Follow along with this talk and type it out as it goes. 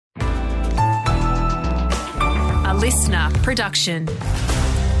listener production.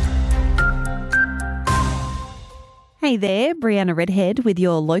 Hey there, Brianna Redhead with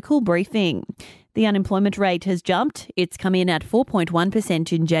your local briefing. The unemployment rate has jumped. It's come in at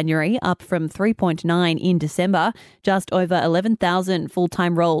 4.1% in January, up from 3.9% in December. Just over 11,000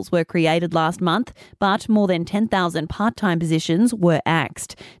 full-time roles were created last month, but more than 10,000 part-time positions were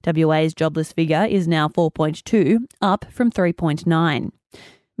axed. WA's jobless figure is now 4.2%, up from 3.9%.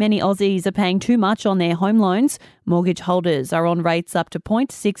 Many Aussies are paying too much on their home loans. Mortgage holders are on rates up to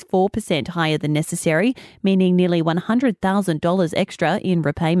 0.64% higher than necessary, meaning nearly $100,000 extra in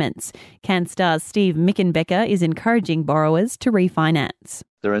repayments. CanStar's Steve Mickenbecker is encouraging borrowers to refinance.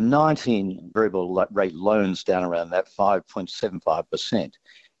 There are 19 variable rate loans down around that 5.75%.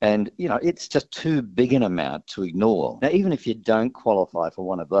 And, it's just too big an amount to ignore. Now, even if you don't qualify for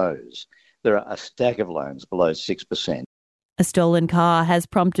one of those, there are a stack of loans below 6%. A stolen car has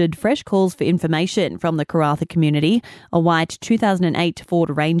prompted fresh calls for information from the Karratha community. A white 2008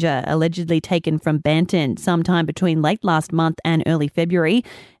 Ford Ranger allegedly taken from Banton sometime between late last month and early February.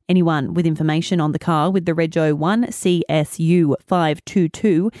 Anyone with information on the car with the Rego 1CSU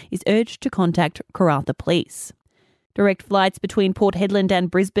 522 is urged to contact Karratha Police. Direct flights between Port Hedland and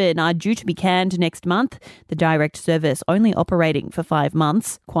Brisbane are due to be canned next month, the direct service only operating for 5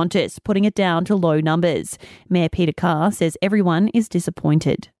 months, Qantas putting it down to low numbers. Mayor Peter Carr says everyone is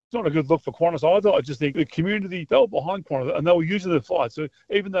disappointed. It's not a good look for Qantas either. I just think the community, they were behind Qantas and they were using the flights. So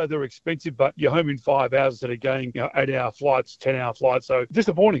even though they're expensive, but you're home in 5 hours instead of going 8-hour flights, 10-hour flights. So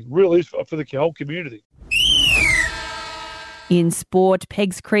disappointing, really is for the whole community. In sport,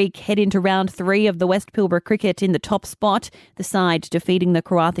 Peggs Creek head into round 3 of the West Pilbara cricket in the top spot, the side defeating the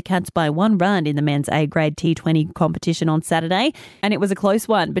Karratha Cats by 1 run in the men's A-grade T20 competition on Saturday. And it was a close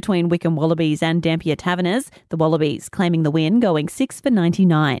one between Wickham Wallabies and Dampier Taverners, the Wallabies claiming the win, going 6 for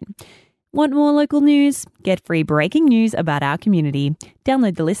 99. Want more local news? Get free breaking news about our community.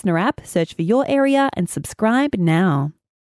 Download the Listener app, search for your area and subscribe now.